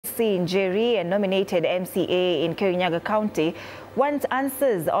Lucy Njeri, a nominated MCA in Kirinyaga County, wants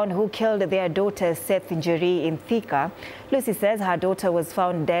answers on who killed their daughter Seth Njeri in Thika. Lucy says her daughter was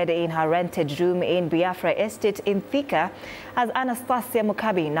found dead in her rented room in Biafra Estate in Thika, as Anastasia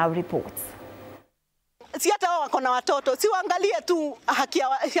Mukabi now reports.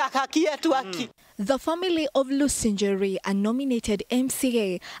 The family of Lucy Njeri, a nominated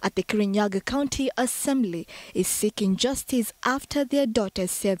MCA at the Kirinyaga County Assembly, is seeking justice after their daughter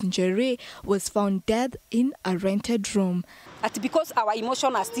Seth Njeri was found dead in a rented room. Because our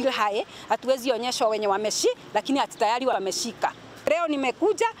emotions are still high, hatuwezi onyesha wenye wameshi, lakini tayari wameshika. Leo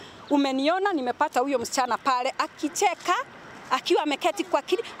nimekuja, umeniona, nimepata huyo msichana pale akicheka, akiwa ameketi kwa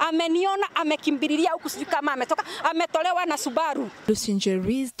kiti, ameniona, amekimbililia huku sijui kama ametoka, ametolewa na Subaru. Lucy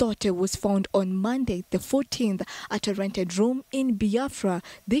Njeri's daughter was found on Monday the 14th at a rented room in Biafra,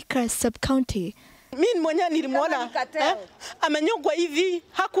 Thika sub-county. Mimi mwenyewe nilimuona amenyongwa hivi,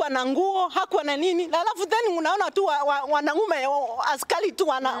 hakuwa na nguo, hakuwa na nini. Na alafu then unaona tu wanaume askari tu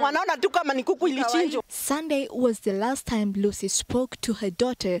wanaona tu kama ni kuku ilichinjwa. Sunday was the last time Lucy spoke to her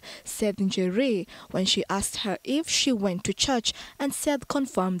daughter Seth Njeri when she asked her if she went to church, and Seth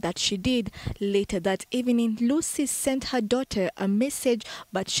confirmed that she did. Later that evening, Lucy sent her daughter a message,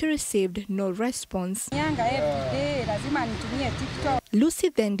 but she received no response. Lucy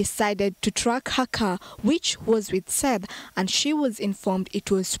then decided to track her car, which was with Seth, and she was informed it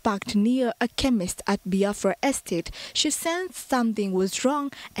was parked near a chemist at Biafra Estate. She sensed something was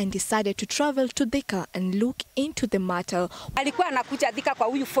wrong and decided to travel to Thika and look into the matter. Alikuwa anakuja Thika kwa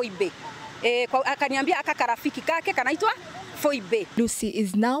huyu Foibe. Akaniambia aka karafiki kake kanaitwa Foibe. Lucy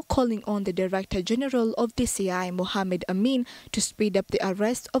is now calling on the Director General of DCI, Mohammed Amin, to speed up the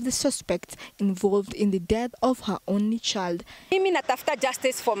arrest of the suspects involved in the death of her only child. Mimi natafuta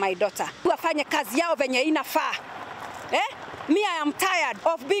justice for my daughter. Wafanye kazi yao venye inafaa. Me, I am tired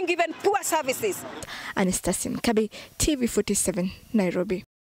of being given poor services. Anastasia Mukabi, TV 47, Nairobi.